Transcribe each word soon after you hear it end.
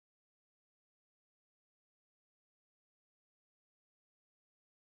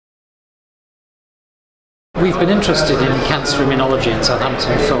We've been interested in cancer immunology in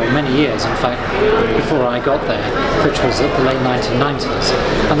Southampton for many years, in fact, before I got there, which was at the late 1990s.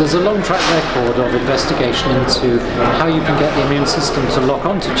 And there's a long track record of investigation into how you can get the immune system to lock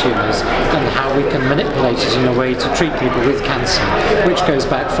onto tumours and how we can manipulate it in a way to treat people with cancer, which goes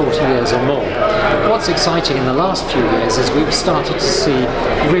back 40 years or more. What's exciting in the last few years is we've started to see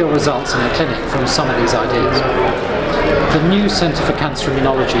real results in the clinic from some of these ideas. The new Centre for Cancer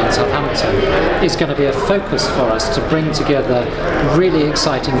Immunology in Southampton is going to be a focus for us to bring together really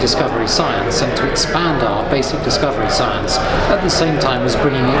exciting discovery science and to expand our basic discovery science at the same time as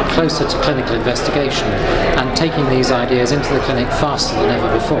bringing it closer to clinical investigation and taking these ideas into the clinic faster than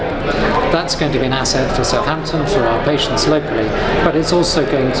ever before. That's going to be an asset for Southampton, for our patients locally, but it's also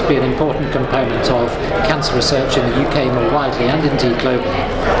going to be an important component of cancer research in the UK more widely and indeed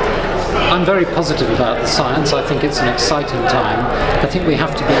globally. I'm very positive about the science. I think it's an exciting time. I think we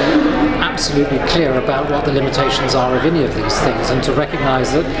have to be absolutely clear about what the limitations are of any of these things and to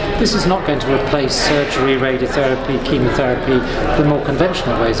recognise that this is not going to replace surgery, radiotherapy, chemotherapy, the more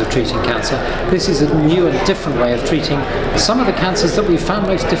conventional ways of treating cancer. This is a new and different way of treating some of the cancers that we've found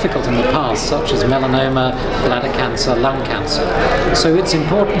most difficult in the past, such as melanoma, bladder cancer, lung cancer. So it's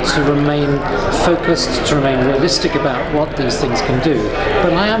important to remain focused, to remain realistic about what these things can do.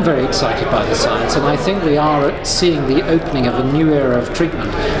 But I am very excited by the science, and I think we are seeing the opening of a new era of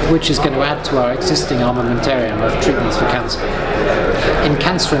treatment which is going to add to our existing armamentarium of treatments for cancer. In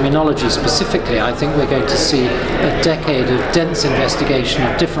cancer immunology specifically, I think we're going to see a decade of dense investigation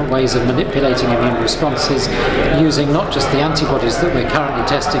of different ways of manipulating immune responses using not just the antibodies that we're currently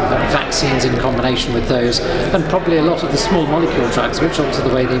testing, but vaccines in combination with those, and probably a lot of the small molecule drugs which alter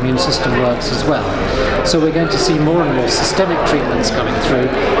the way the immune system works as well. So we're going to see more and more systemic treatments coming through,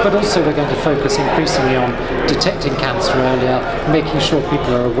 but also we're going to focus increasingly on detecting cancer earlier, making sure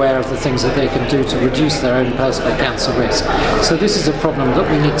people are aware of the things that they can do to reduce their own personal cancer risk. So this is a problem that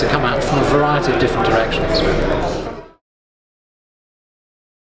we need to come at from a variety of different directions.